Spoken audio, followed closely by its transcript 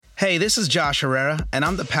Hey, this is Josh Herrera, and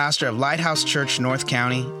I'm the pastor of Lighthouse Church North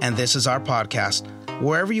County, and this is our podcast.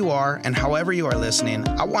 Wherever you are and however you are listening,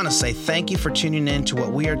 I want to say thank you for tuning in to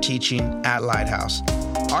what we are teaching at Lighthouse.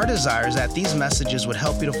 Our desire is that these messages would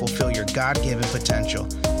help you to fulfill your God-given potential.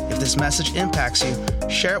 If this message impacts you,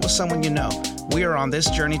 share it with someone you know. We are on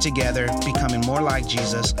this journey together, becoming more like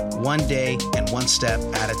Jesus, one day and one step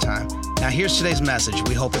at a time. Now here's today's message.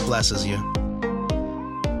 We hope it blesses you.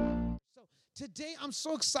 Today, I'm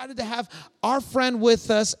so excited to have our friend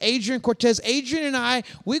with us, Adrian Cortez. Adrian and I,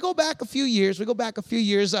 we go back a few years.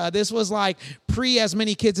 This was like as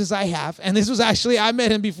many kids as I have. And this was actually, I met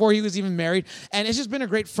him before he was even married. And it's just been a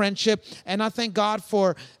great friendship. And I thank God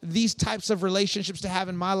for these types of relationships to have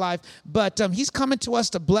in my life. But he's coming to us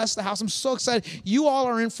to bless the house. I'm so excited. You all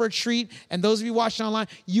are in for a treat. And those of you watching online,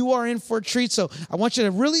 you are in for a treat. So I want you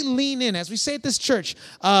to really lean in. As we say at this church,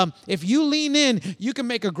 if you lean in, you can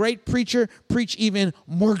make a great preacher preach even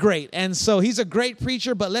more great. And so he's a great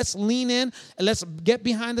preacher, but let's lean in and let's get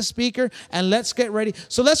behind the speaker and let's get ready.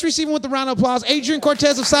 So let's receive him with a round of applause. Adrian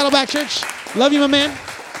Cortez of Saddleback Church. Love you, my man.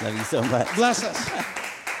 Love you so much. Bless us.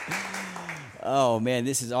 Oh, man,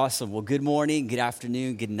 this is awesome. Well, good morning, good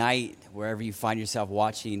afternoon, good night, wherever you find yourself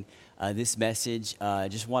watching this message.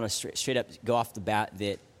 Just want to straight up go off the bat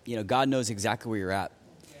that, God knows exactly where you're at.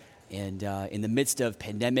 And in the midst of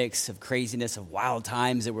pandemics, of craziness, of wild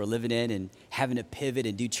times that we're living in and having to pivot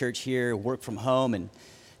and do church here, work from home and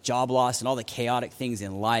job loss and all the chaotic things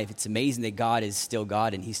in life, it's amazing that God is still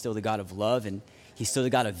God and he's still the God of love and he's still the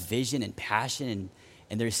God of vision and passion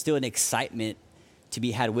and there's still an excitement to be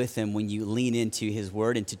had with him when you lean into his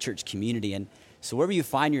word, into church community. And so wherever you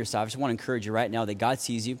find yourself, I just want to encourage you right now that God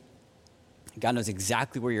sees you. God knows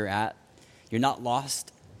exactly where you're at. You're not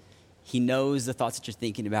lost. He knows the thoughts that you're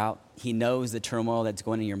thinking about. He knows the turmoil that's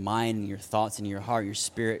going in your mind and your thoughts and your heart, your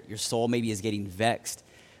spirit, your soul maybe is getting vexed.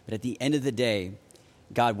 But at the end of the day,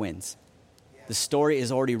 God wins. The story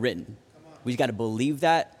is already written. We've got to believe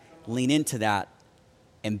that, lean into that,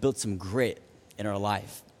 and build some grit in our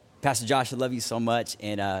life. Pastor Josh, I love you so much,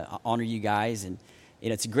 and I honor you guys. And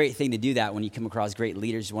it's a great thing to do that when you come across great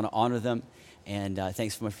leaders. You want to honor them. And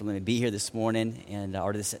thanks so much for letting me be here this morning and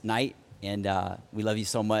or this at night. And we love you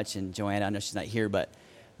so much. And Joanna, I know she's not here, but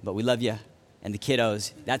we love you. And the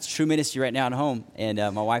kiddos. That's true ministry right now at home. And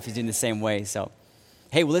my wife is doing the same way. So,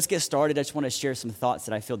 hey, well, let's get started. I just want to share some thoughts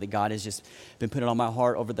that I feel that God has just been putting on my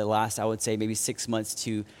heart over the last, I would say, maybe 6 months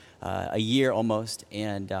to a year almost.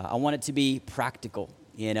 And I want it to be practical,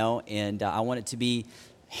 and I want it to be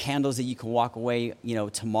handles that you can walk away,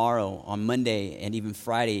 tomorrow, on Monday, and even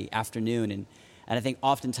Friday afternoon. And I think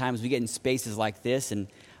oftentimes we get in spaces like this, and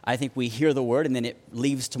I think we hear the word and then it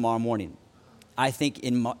leaves tomorrow morning. I think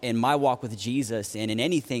in my walk with Jesus and in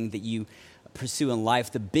anything that you pursue in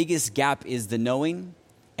life, the biggest gap is the knowing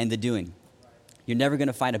and the doing. You're never going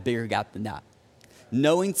to find a bigger gap than that.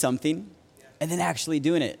 Knowing something and then actually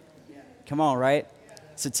doing it. Come on, right?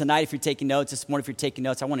 So tonight, if you're taking notes, this morning, if you're taking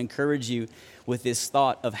notes, I want to encourage you with this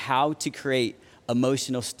thought of how to create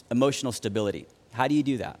emotional stability. How do you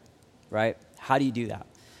do that, right? How do you do that?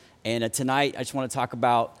 And tonight, I just want to talk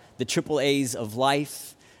about the triple A's of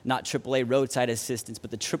life, not AAA roadside assistance,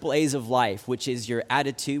 but the triple A's of life, which is your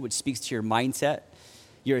attitude, which speaks to your mindset,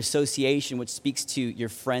 your association, which speaks to your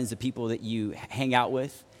friends, the people that you hang out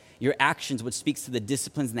with, your actions, which speaks to the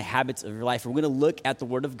disciplines and the habits of your life. And we're going to look at the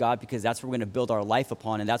Word of God because that's what we're going to build our life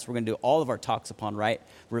upon, and that's what we're going to do all of our talks upon, right?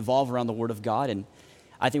 Revolve around the Word of God. And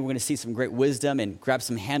I think we're going to see some great wisdom and grab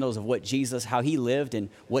some handles of what Jesus, how he lived and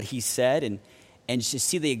what he said, and just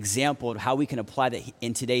see the example of how we can apply that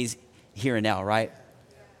in today's here and now, right?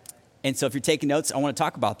 And so if you're taking notes, I want to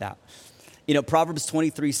talk about that. Proverbs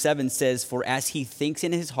 23:7 says, "For as he thinks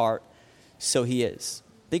in his heart, so he is."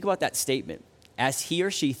 Think about that statement. As he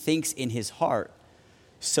or she thinks in his heart,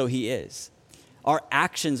 so he is. Our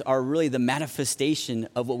actions are really the manifestation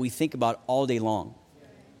of what we think about all day long.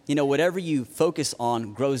 Whatever you focus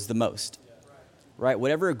on grows the most, right?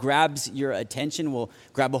 Whatever grabs your attention will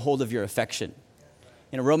grab a hold of your affection.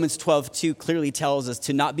 Romans 12:2 clearly tells us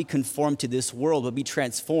to not be conformed to this world, but be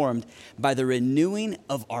transformed by the renewing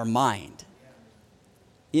of our mind.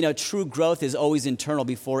 True growth is always internal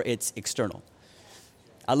before it's external.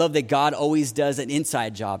 I love that God always does an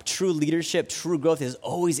inside job. True leadership, true growth is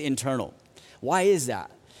always internal. Why is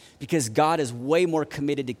that? Because God is way more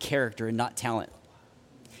committed to character and not talent.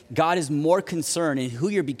 God is more concerned in who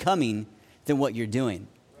you're becoming than what you're doing.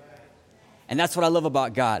 And that's what I love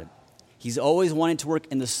about God. He's always wanting to work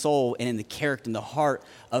in the soul and in the character and the heart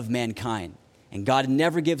of mankind. And God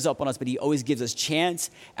never gives up on us, but he always gives us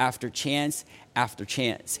chance after chance after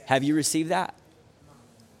chance. Have you received that?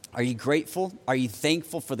 Are you grateful? Are you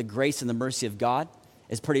thankful for the grace and the mercy of God?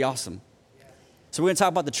 It's pretty awesome. So we're going to talk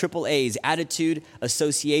about the triple A's: attitude,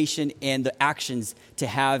 association, and the actions to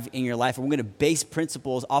have in your life. And we're going to base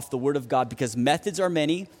principles off the Word of God, because methods are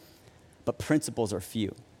many, but principles are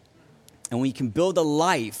few. And when you can build a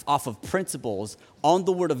life off of principles on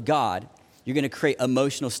the Word of God, you're going to create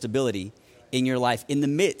emotional stability in your life in the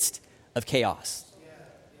midst of chaos.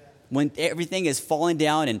 When everything is falling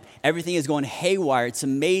down and everything is going haywire, it's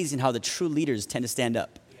amazing how the true leaders tend to stand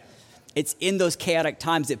up. It's in those chaotic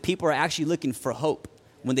times that people are actually looking for hope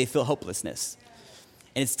when they feel hopelessness.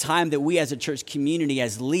 And it's time that we as a church community,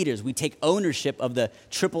 as leaders, we take ownership of the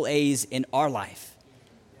triple A's in our life.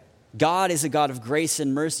 God is a God of grace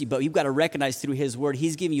and mercy, but you've got to recognize through His Word,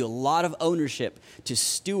 He's giving you a lot of ownership to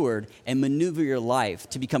steward and maneuver your life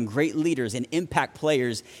to become great leaders and impact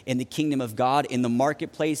players in the kingdom of God, in the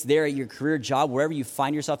marketplace, there at your career job, wherever you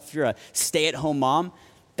find yourself. If you're a stay-at-home mom,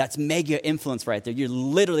 that's mega influence right there. You're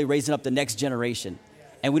literally raising up the next generation,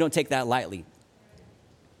 and we don't take that lightly.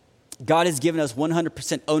 God has given us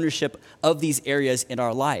 100% ownership of these areas in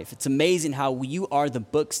our life. It's amazing how you are the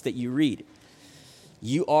books that you read.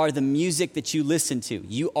 You are the music that you listen to.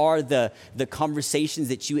 You are the conversations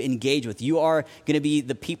that you engage with. You are going to be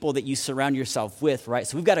the people that you surround yourself with, right?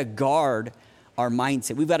 So we've got to guard our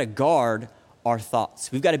mindset. We've got to guard our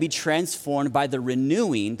thoughts. We've got to be transformed by the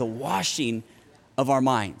renewing, the washing of our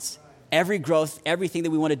minds. Every growth, everything that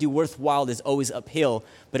we want to do worthwhile is always uphill,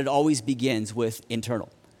 but it always begins with internal.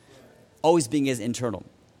 Always begins internal.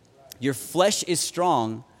 Your flesh is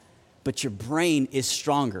strong, but your brain is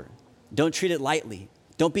stronger. Don't treat it lightly.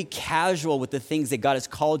 Don't be casual with the things that God has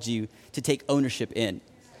called you to take ownership in.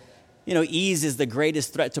 You know, ease is the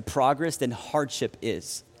greatest threat to progress than hardship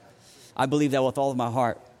is. I believe that with all of my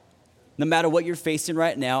heart. No matter what you're facing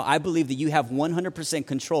right now, I believe that you have 100%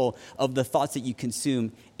 control of the thoughts that you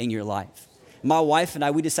consume in your life. My wife and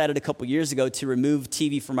I, we decided a couple years ago to remove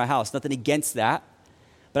TV from our house. Nothing against that.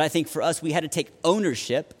 But I think for us, we had to take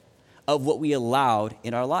ownership of what we allowed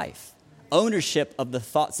in our life. Ownership of the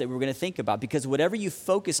thoughts that we were going to think about, because whatever you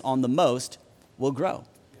focus on the most will grow.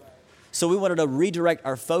 So we wanted to redirect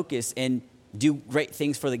our focus and do great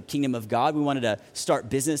things for the kingdom of God. We wanted to start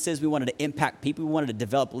businesses. We wanted to impact people. We wanted to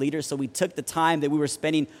develop leaders. So we took the time that we were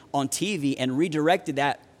spending on TV and redirected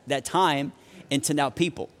that time into now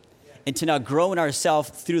people, into now growing ourselves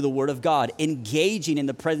through the Word of God, engaging in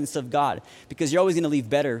the presence of God, because you're always going to leave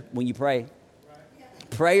better when you pray.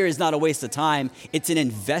 Prayer is not a waste of time. It's an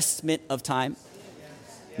investment of time.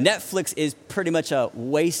 Netflix is pretty much a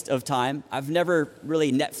waste of time. I've never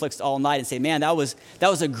really Netflixed all night and say, man, that was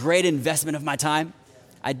a great investment of my time.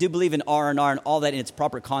 I do believe in R&R and all that in its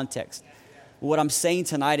proper context. What I'm saying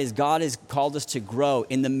tonight is God has called us to grow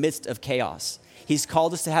in the midst of chaos. He's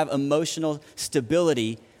called us to have emotional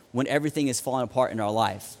stability when everything is falling apart in our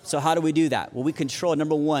life. So how do we do that? Well, we control,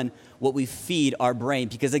 number one, what we feed our brain.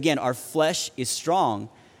 Because again, our flesh is strong,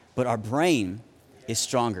 but our brain is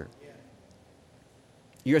stronger.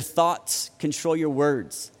 Your thoughts control your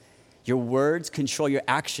words. Your words control your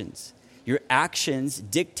actions. Your actions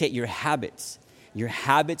dictate your habits. Your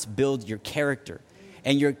habits build your character.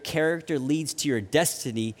 And your character leads to your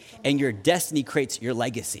destiny, and your destiny creates your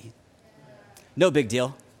legacy. No big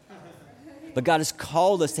deal. But God has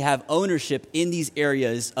called us to have ownership in these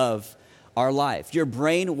areas of our life. Your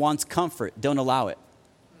brain wants comfort. Don't allow it.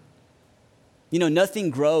 You know, nothing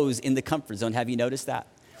grows in the comfort zone. Have you noticed that?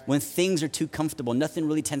 When things are too comfortable, nothing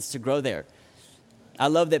really tends to grow there. I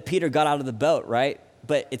love that Peter got out of the boat, right?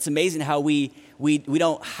 But it's amazing how we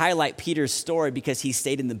don't highlight Peter's story because he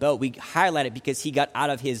stayed in the boat. We highlight it because he got out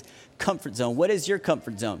of his comfort zone. What is your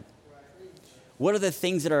comfort zone? What are the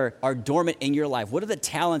things that are dormant in your life? What are the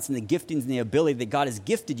talents and the giftings and the ability that God has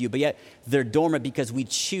gifted you, but yet they're dormant because we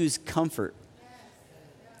choose comfort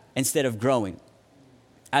instead of growing?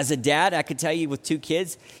 As a dad, I could tell you with 2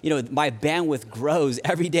 kids, you know, my bandwidth grows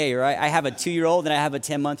every day, right? I have a 2-year-old and I have a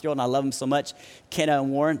 10-month-old, and I love them so much. Kenna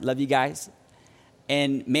and Warren, love you guys.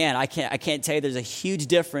 And man, I can't tell you there's a huge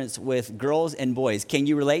difference with girls and boys. Can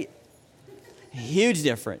you relate? Huge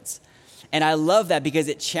difference. And I love that because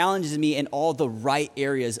it challenges me in all the right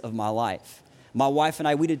areas of my life. My wife and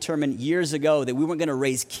I, we determined years ago that we weren't going to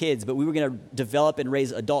raise kids, but we were going to develop and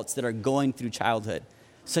raise adults that are going through childhood.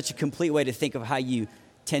 Such a complete way to think of how you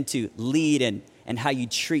tend to lead and how you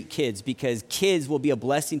treat kids, because kids will be a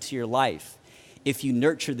blessing to your life if you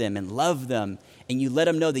nurture them and love them and you let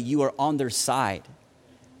them know that you are on their side.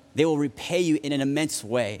 They will repay you in an immense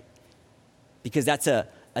way, because that's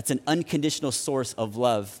an unconditional source of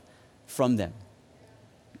love from them.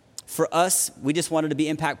 For us, we just wanted to be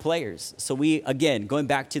impact players. So we, again, going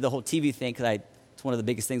back to the whole TV thing, because I It's one of the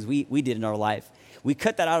biggest things we did in our life. We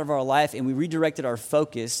cut that out of our life and we redirected our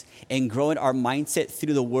focus and growing our mindset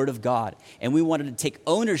through the Word of God. And we wanted to take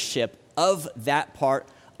ownership of that part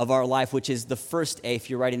of our life, which is the first A.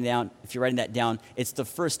 If you're writing that down, it's the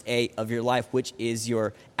first A of your life, which is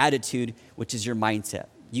your attitude, which is your mindset.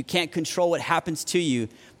 You can't control what happens to you,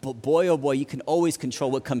 but boy, oh boy, you can always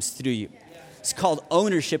control what comes through you. It's called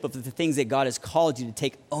ownership of the things that God has called you to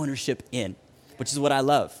take ownership in, which is what I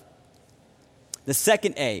love. The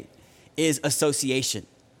second A is association.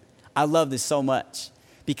 I love this so much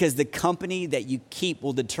because the company that you keep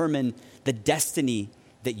will determine the destiny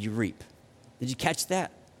that you reap. Did you catch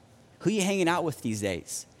that? Who are you hanging out with these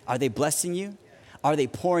days? Are they blessing you? Are they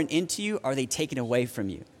pouring into you? Are they taking away from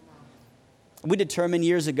you? We determined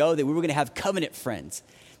years ago that we were going to have covenant friends,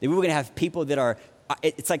 that we were going to have people that are,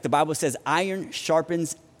 it's like the Bible says, iron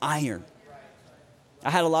sharpens iron. I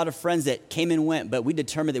had a lot of friends that came and went, but we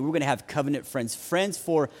determined that we were going to have covenant friends, friends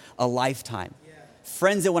for a lifetime.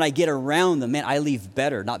 Friends that when I get around them, man, I leave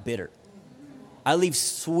better, not bitter. I leave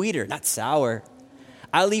sweeter, not sour.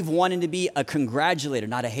 I leave wanting to be a congratulator,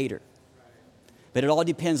 not a hater. But it all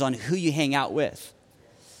depends on who you hang out with.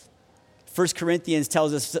 1 Corinthians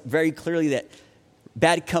tells us very clearly that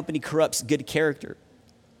bad company corrupts good character.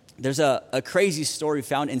 There's a crazy story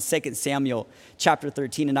found in 2 Samuel chapter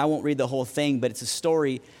 13, and I won't read the whole thing, but it's a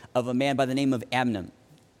story of a man by the name of Amnon.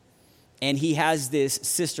 And he has this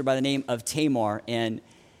sister by the name of Tamar, and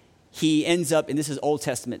he ends up, and this is Old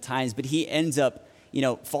Testament times, but he ends up,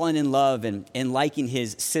 falling in love and liking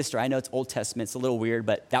his sister. I know it's Old Testament, it's a little weird,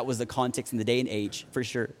 but that was the context in the day and age, for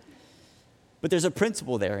sure. But there's a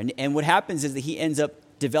principle there, and what happens is that he ends up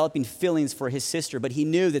developing feelings for his sister, but he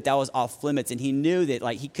knew that was off limits, and he knew that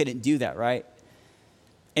he couldn't do that, right?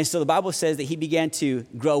 And so the Bible says that he began to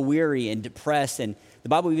grow weary and depressed, and the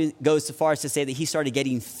Bible even goes so far as to say that he started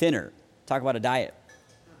getting thinner. Talk about a diet.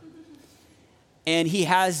 And he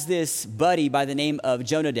has this buddy by the name of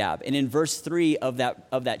Jonadab, and in verse 3 of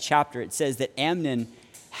that chapter, it says that Amnon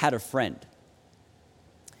had a friend.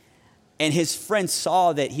 And his friend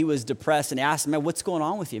saw that he was depressed and asked him, man, what's going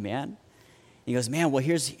on with you, man? He goes, man, well,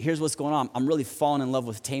 here's what's going on. I'm really falling in love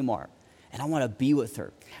with Tamar, and I want to be with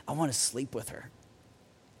her. I want to sleep with her.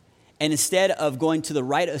 And instead of going to the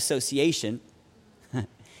right association,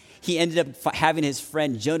 he ended up having his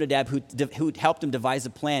friend Jonadab, who helped him devise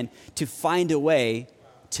a plan to find a way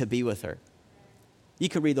to be with her. You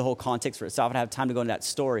can read the whole context for itself. I don't have time to go into that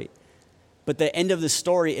story. But the end of the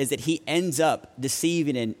story is that he ends up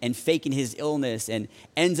deceiving and faking his illness and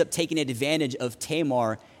ends up taking advantage of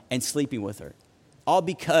Tamar and sleeping with her, all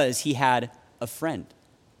because he had a friend.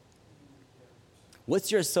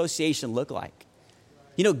 What's your association look like?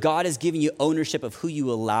 God has given you ownership of who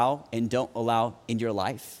you allow and don't allow in your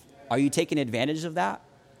life. Are you taking advantage of that?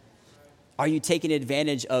 Are you taking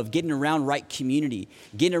advantage of getting around right community,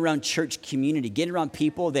 getting around church community, getting around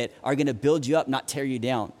people that are going to build you up, not tear you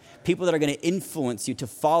down, people that are going to influence you to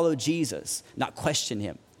follow Jesus, not question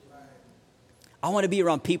him? I want to be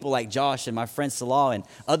around people like Josh and my friend Salah and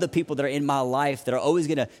other people that are in my life that are always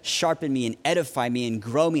going to sharpen me and edify me and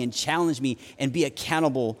grow me and challenge me and be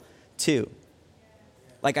accountable too.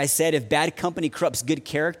 Like I said, if bad company corrupts good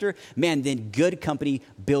character, man, then good company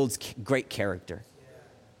builds great character.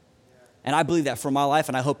 And I believe that for my life,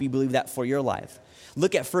 and I hope you believe that for your life.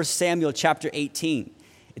 Look at 1 Samuel chapter 18.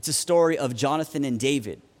 It's a story of Jonathan and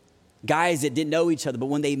David, guys that didn't know each other, but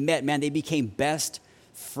when they met, man, they became best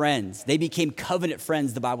friends. They became covenant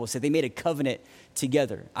friends, the Bible said. They made a covenant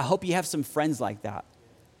together. I hope you have some friends like that.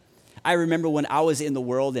 I remember when I was in the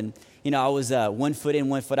world, and I was a 1 foot in,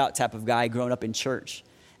 1 foot out type of guy growing up in church.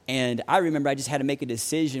 And I remember I just had to make a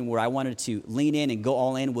decision where I wanted to lean in and go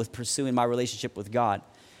all in with pursuing my relationship with God.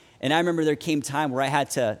 And I remember there came time where I had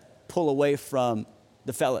to pull away from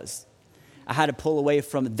the fellas. I had to pull away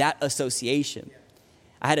from that association.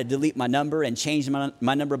 I had to delete my number and change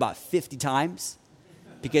my number about 50 times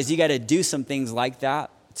because you got to do some things like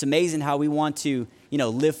that. It's amazing how we want to,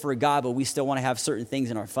 live for God, but we still want to have certain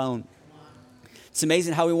things in our phone. It's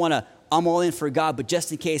amazing how we want to, I'm all in for God, but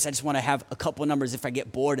just in case, I just want to have a couple numbers if I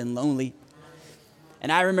get bored and lonely.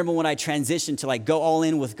 And I remember when I transitioned to go all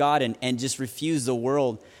in with God and just refuse the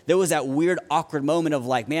world, there was that weird, awkward moment of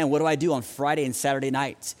man, what do I do on Friday and Saturday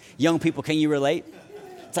nights? Young people, can you relate?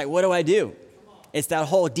 It's what do I do? It's that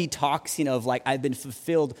whole detoxing of I've been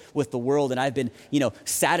fulfilled with the world and I've been,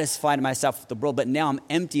 satisfied myself with the world, but now I'm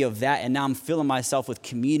empty of that and now I'm filling myself with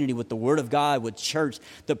community, with the Word of God, with church,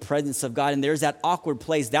 the presence of God. And there's that awkward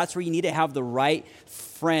place. That's where you need to have the right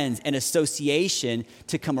friends and association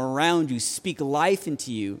to come around you, speak life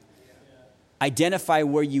into you, identify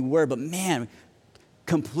where you were. But man,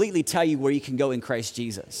 completely tell you where you can go in Christ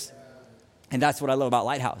Jesus. And that's what I love about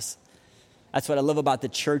Lighthouse. That's what I love about the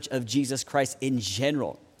Church of Jesus Christ in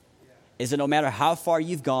general, is that no matter how far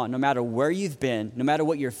you've gone, no matter where you've been, no matter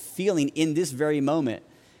what you're feeling in this very moment,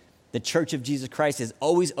 the Church of Jesus Christ is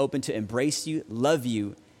always open to embrace you, love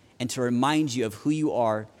you, and to remind you of who you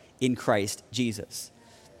are in Christ Jesus.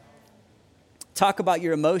 Talk about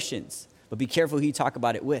your emotions, but be careful who you talk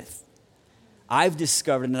about it with. I've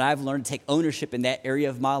discovered and I've learned to take ownership in that area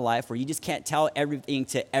of my life where you just can't tell everything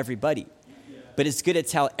to everybody. But it's good to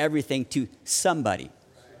tell everything to somebody.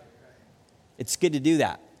 It's good to do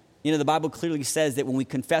that. You know, the Bible clearly says that when we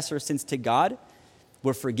confess our sins to God,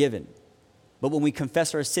 we're forgiven. But when we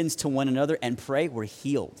confess our sins to one another and pray, we're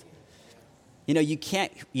healed. You know, you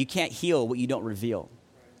can't heal what you don't reveal.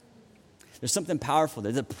 There's something powerful.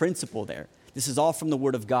 There's a principle there. This is all from the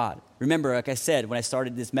Word of God. Remember, like I said when I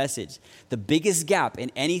started this message, the biggest gap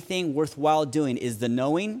in anything worthwhile doing is the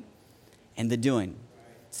knowing and the doing.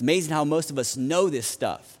 It's amazing how most of us know this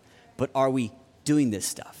stuff, but are we doing this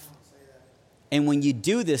stuff? And when you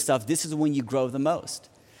do this stuff, this is when you grow the most.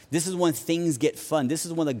 This is when things get fun. This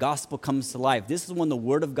is when the gospel comes to life. This is when the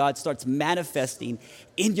Word of God starts manifesting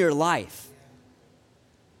in your life.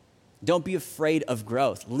 Don't be afraid of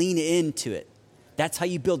growth. Lean into it. That's how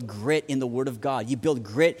you build grit in the Word of God. You build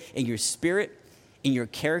grit in your spirit, in your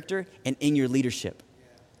character, and in your leadership.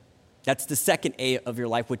 That's the second A of your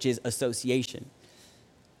life, which is association.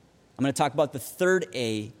 I'm going to talk about the third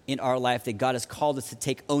A in our life that God has called us to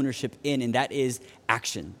take ownership in, and that is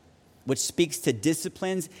action, which speaks to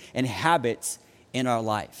disciplines and habits in our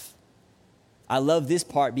life. I love this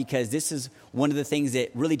part because this is one of the things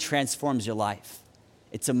that really transforms your life.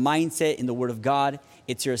 It's a mindset in the Word of God.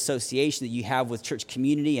 It's your association that you have with church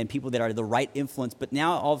community and people that are the right influence. But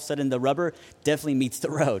now all of a sudden the rubber definitely meets the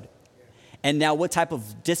road. And now what type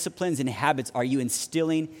of disciplines and habits are you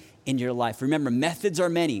instilling in your life? Remember, methods are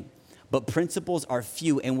many, but principles are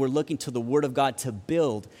few. And we're looking to the Word of God to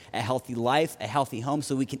build a healthy life, a healthy home,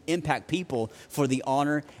 so we can impact people for the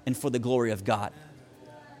honor and for the glory of God.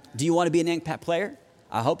 Do you want to be an impact player?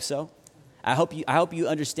 I hope so. I hope you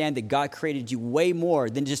understand that God created you way more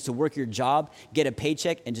than just to work your job, get a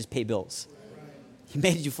paycheck, and just pay bills. He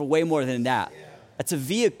made you for way more than that. That's a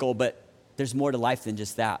vehicle, but there's more to life than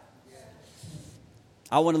just that.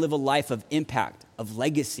 I want to live a life of impact, of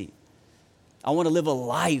legacy. I want to live a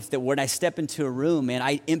life that when I step into a room, man,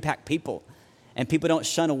 I impact people. And people don't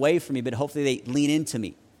shun away from me, but hopefully they lean into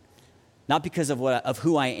me. Not because of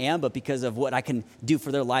who I am, but because of what I can do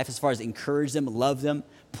for their life as far as encourage them, love them,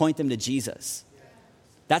 point them to Jesus.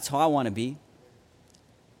 That's how I want to be.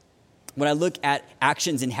 When I look at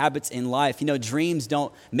actions and habits in life, you know, dreams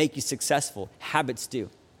don't make you successful. Habits do.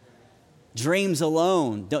 Dreams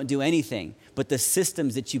alone don't do anything, but the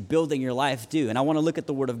systems that you build in your life do. And I want to look at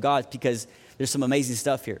the Word of God because there's some amazing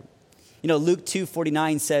stuff here. You know, Luke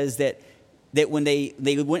 2:49 says that when they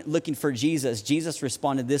went looking for Jesus, Jesus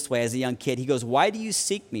responded this way as a young kid. He goes, "Why do you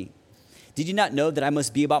seek me? Did you not know that I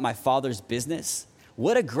must be about my Father's business?"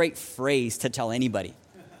 What a great phrase to tell anybody.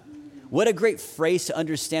 What a great phrase to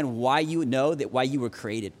understand why you know that why you were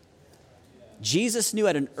created. Jesus knew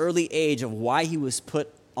at an early age of why he was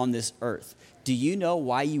put on this earth. Do you know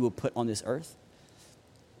why you were put on this earth?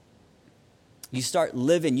 You start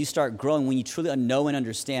living, you start growing when you truly know and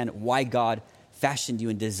understand why God fashioned you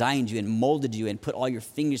and designed you and molded you and put all your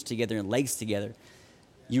fingers together and legs together.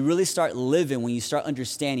 You really start living when you start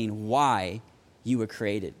understanding why you were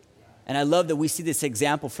created. And I love that we see this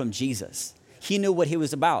example from Jesus. He knew what he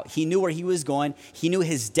was about. He knew where he was going. He knew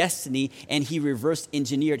his destiny, and he reverse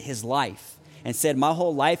engineered his life and said, my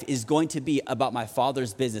whole life is going to be about my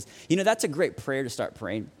Father's business. You know, that's a great prayer to start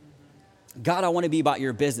praying. God, I want to be about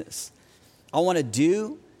your business. I want to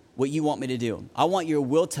do what you want me to do. I want your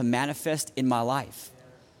will to manifest in my life.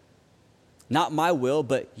 Not my will,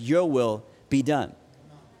 but your will be done.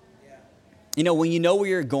 You know, when you know where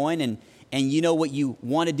you're going and you know what you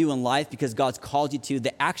want to do in life because God's called you to,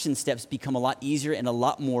 the action steps become a lot easier and a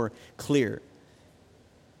lot more clear.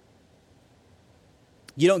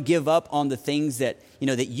 You don't give up on the things that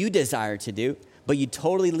you desire to do, but you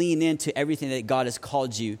totally lean into everything that God has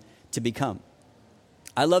called you to become.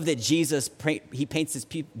 I love that Jesus, he paints this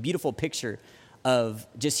beautiful picture of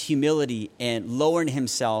just humility and lowering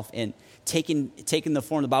himself and taking the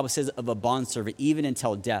form, the Bible says, of a bondservant, even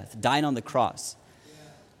until death, dying on the cross.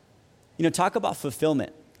 You know, talk about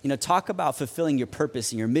fulfillment. You know, talk about fulfilling your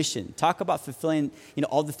purpose and your mission. Talk about fulfilling,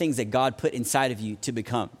 all the things that God put inside of you to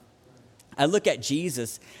become. I look at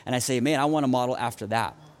Jesus and I say, man, I want to model after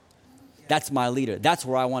that. That's my leader. That's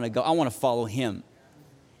where I want to go. I want to follow him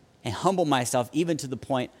and humble myself even to the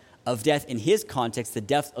point of death, in his context, the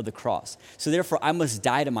death of the cross. So therefore, I must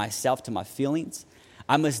die to myself, to my feelings.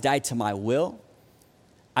 I must die to my will.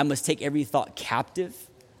 I must take every thought captive.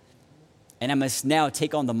 And I must now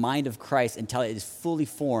take on the mind of Christ until it is fully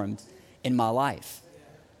formed in my life.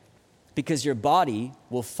 Because your body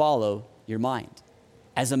will follow your mind.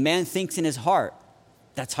 As a man thinks in his heart,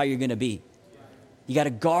 that's how you're going to be. You got to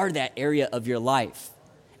guard that area of your life.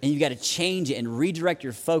 And you got to change it and redirect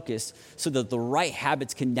your focus so that the right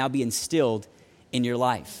habits can now be instilled in your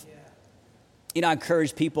life. You know, I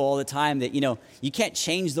encourage people all the time that, you can't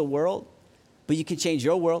change the world, but you can change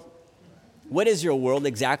your world. What is your world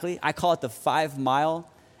exactly? I call it the 5-mile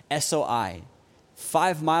SOI,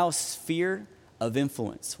 5-mile sphere of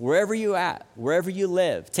influence. Wherever you're at, wherever you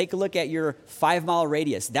live, take a look at your 5-mile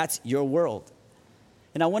radius. That's your world.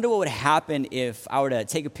 And I wonder what would happen if I were to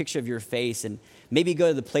take a picture of your face and maybe go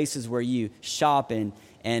to the places where you shop and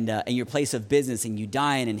your place of business, and you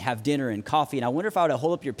dine and have dinner and coffee. And I wonder if I were to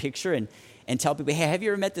hold up your picture and tell people, hey, have you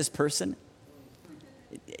ever met this person?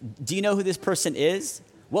 Do you know who this person is?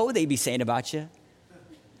 What would they be saying about you?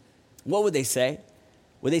 What would they say?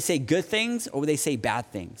 Would they say good things or would they say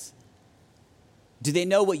bad things? Do they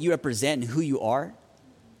know what you represent and who you are?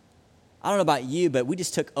 I don't know about you, but we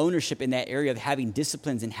just took ownership in that area of having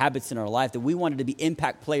disciplines and habits in our life, that we wanted to be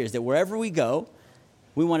impact players, that wherever we go,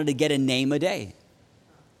 we wanted to get a name a day.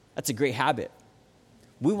 That's a great habit.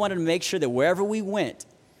 We wanted to make sure that wherever we went,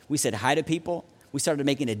 we said hi to people. We started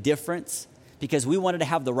making a difference because we wanted to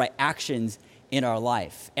have the right actions in our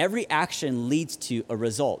life. Every action leads to a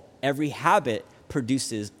result. Every habit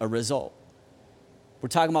produces a result. We're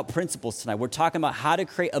talking about principles tonight. We're talking about how to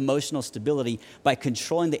create emotional stability by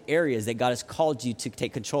controlling the areas that God has called you to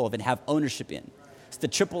take control of and have ownership in. It's the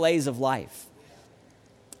triple A's of life.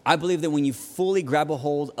 I believe that when you fully grab a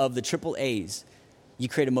hold of the triple A's, you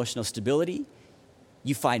create emotional stability,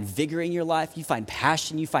 you find vigor in your life, you find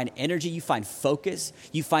passion, you find energy, you find focus,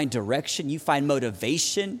 you find direction, you find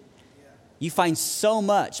motivation. You find so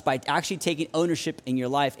much by actually taking ownership in your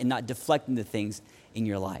life and not deflecting the things in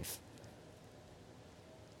your life.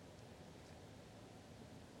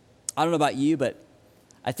 I don't know about you, but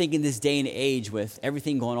I think in this day and age with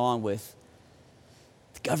everything going on with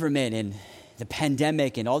the government and the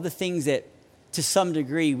pandemic and all the things that to some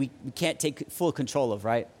degree we can't take full control of,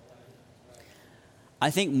 right? I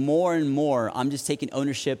think more and more I'm just taking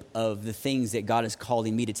ownership of the things that God is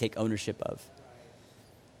calling me to take ownership of.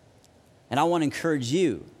 And I want to encourage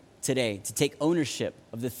you today to take ownership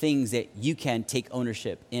of the things that you can take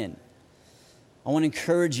ownership in. I want to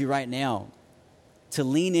encourage you right now to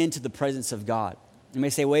lean into the presence of God. You may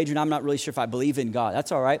say, well, Adrian, I'm not really sure if I believe in God.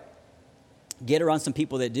 That's all right. Get around some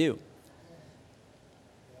people that do.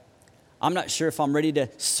 I'm not sure if I'm ready to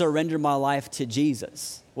surrender my life to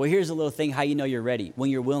Jesus. Well, here's a little thing how you know you're ready, when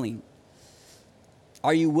you're willing.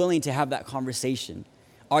 Are you willing to have that conversation?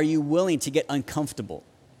 Are you willing to get uncomfortable?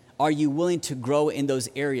 Are you willing to grow in those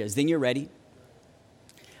areas? Then you're ready.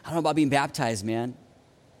 I don't know about being baptized, man.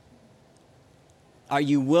 Are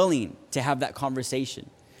you willing to have that conversation?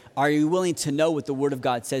 Are you willing to know what the Word of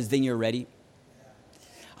God says? Then you're ready.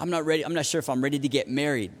 I'm not ready. I'm not sure if I'm ready to get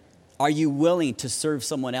married. Are you willing to serve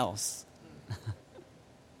someone else?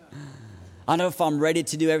 I don't know if I'm ready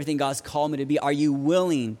to do everything God's called me to be. Are you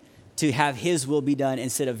willing to have His will be done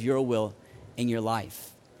instead of your will in your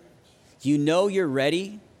life? You know you're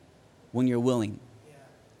ready when you're willing.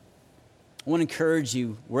 I want to encourage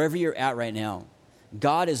you, wherever you're at right now,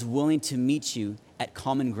 God is willing to meet you at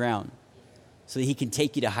common ground so that He can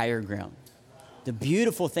take you to higher ground. The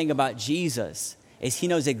beautiful thing about Jesus is He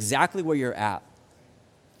knows exactly where you're at.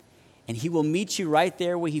 And He will meet you right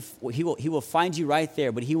there where He will find you right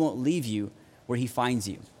there, but He won't leave you where He finds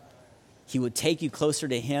you. He will take you closer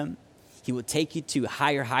to Him. He will take you to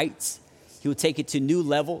higher heights. He will take you to new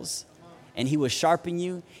levels. And He will sharpen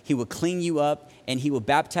you, He will clean you up, and He will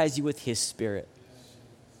baptize you with His Spirit.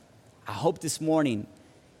 I hope this morning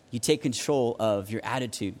you take control of your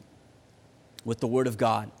attitude with the Word of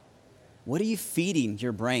God. What are you feeding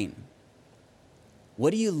your brain?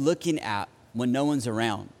 What are you looking at when no one's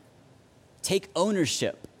around? Take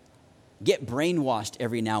ownership. Get brainwashed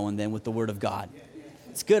every now and then with the Word of God.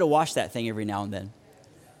 It's good to wash that thing every now and then.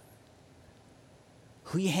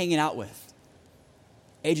 Who are you hanging out with?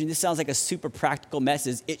 Adrian, this sounds like a super practical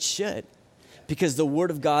message. It should, because the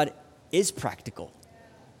Word of God is practical.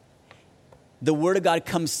 The Word of God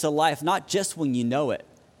comes to life not just when you know it,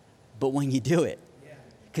 but when you do it.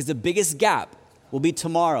 Because the biggest gap will be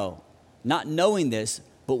tomorrow, not knowing this,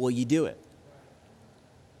 but will you do it?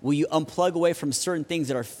 Will you unplug away from certain things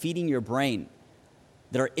that are feeding your brain,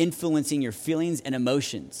 that are influencing your feelings and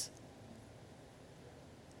emotions?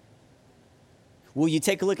 Will you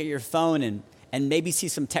take a look at your phone and maybe see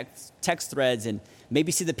some text threads and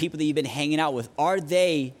maybe see the people that you've been hanging out with? Are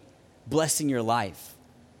they blessing your life?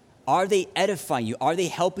 Are they edifying you? Are they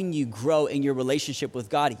helping you grow in your relationship with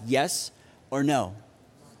God? Yes or no?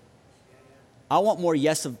 I want more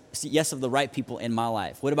yes of the right people in my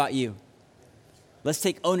life. What about you? Let's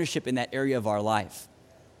take ownership in that area of our life.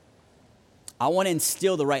 I want to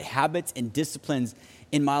instill the right habits and disciplines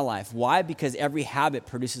in my life. Why? Because every habit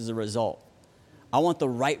produces a result. I want the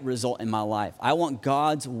right result in my life. I want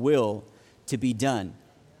God's will to be done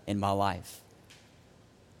in my life.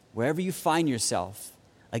 Wherever you find yourself,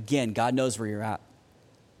 again, God knows where you're at.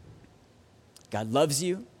 God loves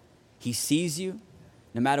you. He sees you.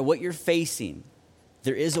 No matter what you're facing,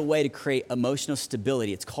 there is a way to create emotional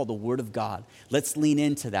stability. It's called the Word of God. Let's lean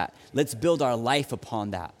into that. Let's build our life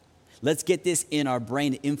upon that. Let's get this in our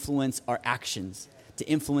brain to influence our actions, to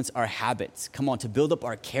influence our habits. Come on, to build up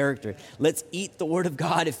our character. Let's eat the Word of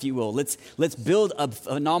God, if you will. Let's build a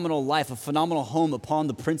phenomenal life, a phenomenal home upon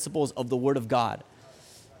the principles of the Word of God.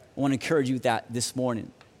 I want to encourage you with that this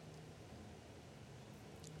morning.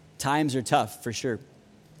 Times are tough, for sure.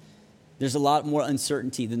 There's a lot more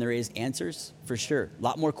uncertainty than there is answers, for sure. A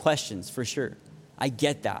lot more questions, for sure. I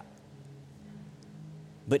get that.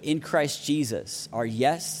 But in Christ Jesus are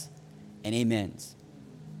yes and amens.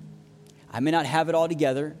 I may not have it all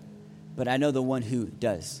together, but I know the one who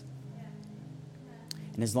does.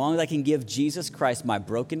 And as long as I can give Jesus Christ my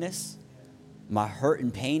brokenness, my hurt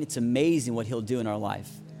and pain, it's amazing what he'll do in our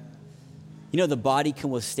life. You know, the body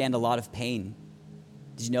can withstand a lot of pain.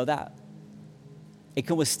 Did you know that? It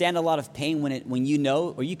can withstand a lot of pain when you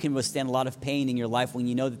know, or you can withstand a lot of pain in your life when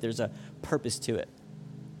you know that there's a purpose to it.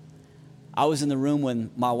 I was in the room when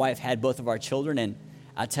my wife had both of our children, and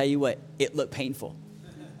I'll tell you what, it looked painful.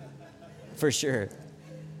 For sure.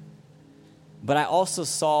 But I also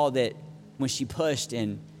saw that when she pushed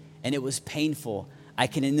and it was painful, I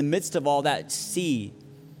can, in the midst of all that, see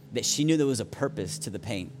that she knew there was a purpose to the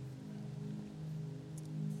pain.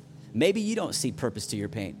 Maybe you don't see purpose to your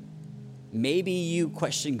pain. Maybe you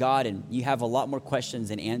question God and you have a lot more questions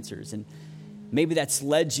than answers. And maybe that's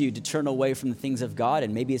led you to turn away from the things of God.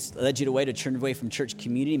 And maybe it's led you to turn away from church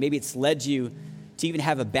community. Maybe it's led you to even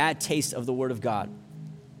have a bad taste of the Word of God.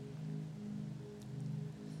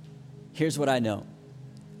 Here's what I know,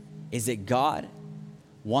 is that God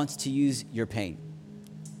wants to use your pain.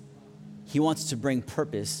 He wants to bring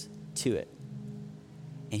purpose to it.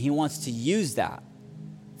 And he wants to use that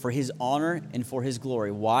for his honor and for his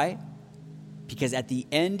glory. Why? Because at the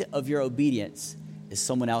end of your obedience is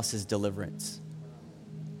someone else's deliverance.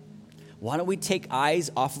 Why don't we take eyes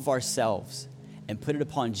off of ourselves and put it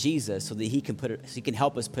upon Jesus so that he can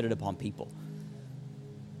help us put it upon people?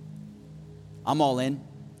 I'm all in.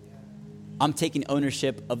 I'm taking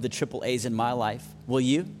ownership of the triple A's in my life. Will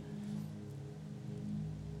you?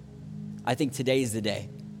 I think today is the day.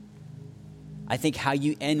 I think how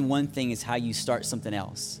you end one thing is how you start something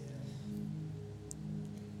else.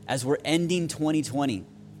 As we're ending 2020,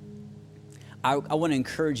 I want to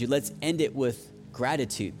encourage you, let's end it with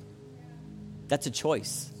gratitude. That's a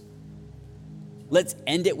choice. Let's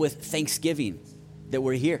end it with thanksgiving that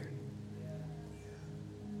we're here.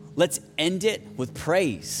 Let's end it with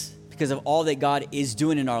praise because of all that God is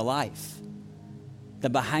doing in our life. The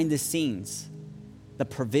behind the scenes, the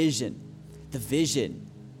provision, the vision.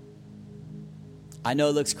 I know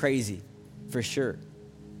it looks crazy, for sure.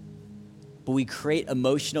 But we create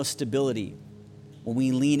emotional stability when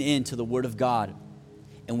we lean into the Word of God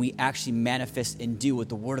and we actually manifest and do what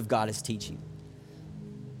the Word of God is teaching.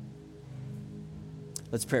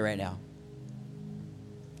 Let's pray right now.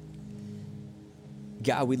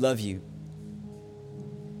 God, we love you.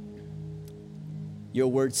 Your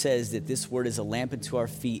word says that this word is a lamp unto our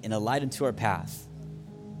feet and a light unto our path.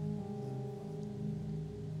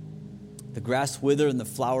 The grass withers and the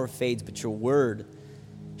flower fades, but your word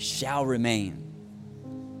shall remain.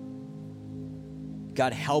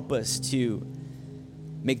 God, help us to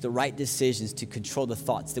make the right decisions, to control the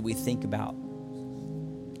thoughts that we think about,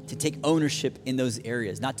 to take ownership in those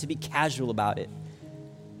areas, not to be casual about it,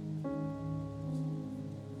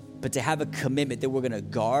 but to have a commitment that we're going to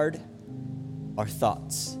guard our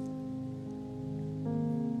thoughts.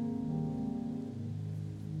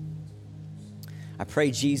 I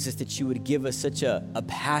pray, Jesus, that you would give us such a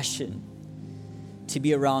passion to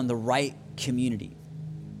be around the right community.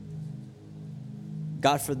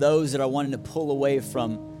 God, for those that are wanting to pull away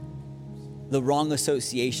from the wrong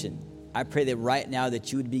association, I pray that right now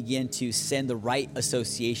that you would begin to send the right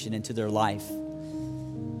association into their life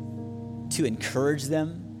to encourage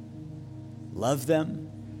them, love them,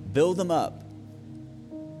 build them up,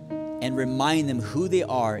 and remind them who they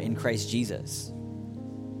are in Christ Jesus.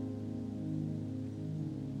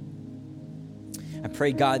 I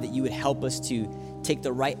pray, God, that you would help us to take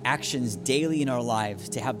the right actions daily in our lives,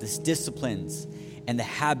 to have the disciplines and the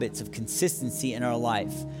habits of consistency in our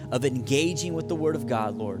life, of engaging with the Word of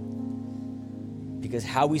God, Lord. Because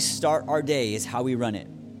how we start our day is how we run it.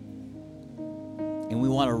 And we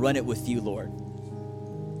want to run it with you, Lord.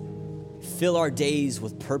 Fill our days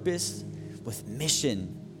with purpose, with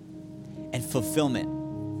mission, and fulfillment.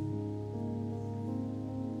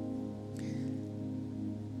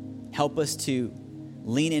 Help us to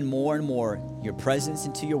lean in more and more your presence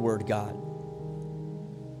into your word, God.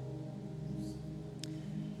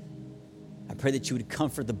 I pray that you would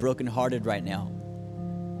comfort the brokenhearted right now.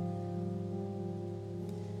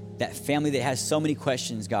 That family that has so many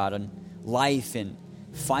questions, God, on life and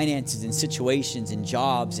finances and situations and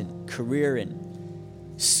jobs and career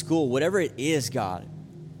and school, whatever it is, God.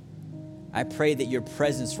 I pray that your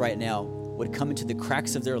presence right now would come into the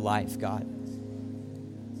cracks of their life, God.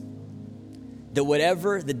 That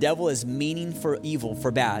whatever the devil is meaning for evil,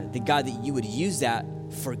 for bad, that God, that you would use that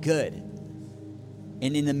for good.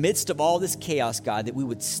 And in the midst of all this chaos, God, that we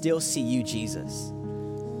would still see you, Jesus.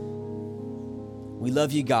 We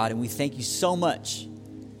love you, God, and we thank you so much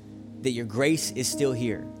that your grace is still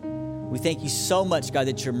here. We thank you so much, God,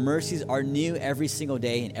 that your mercies are new every single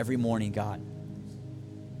day and every morning, God.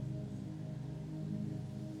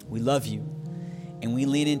 We love you, and we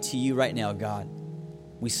lean into you right now, God.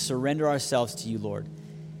 We surrender ourselves to you, Lord.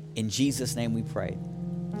 In Jesus' name we pray.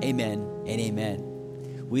 Amen and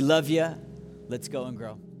amen. We love you. Let's go and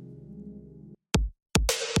grow.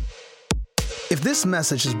 If this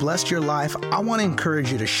message has blessed your life, I want to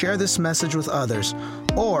encourage you to share this message with others,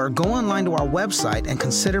 or go online to our website and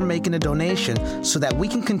consider making a donation so that we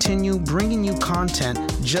can continue bringing you content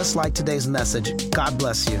just like today's message. God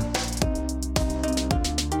bless you.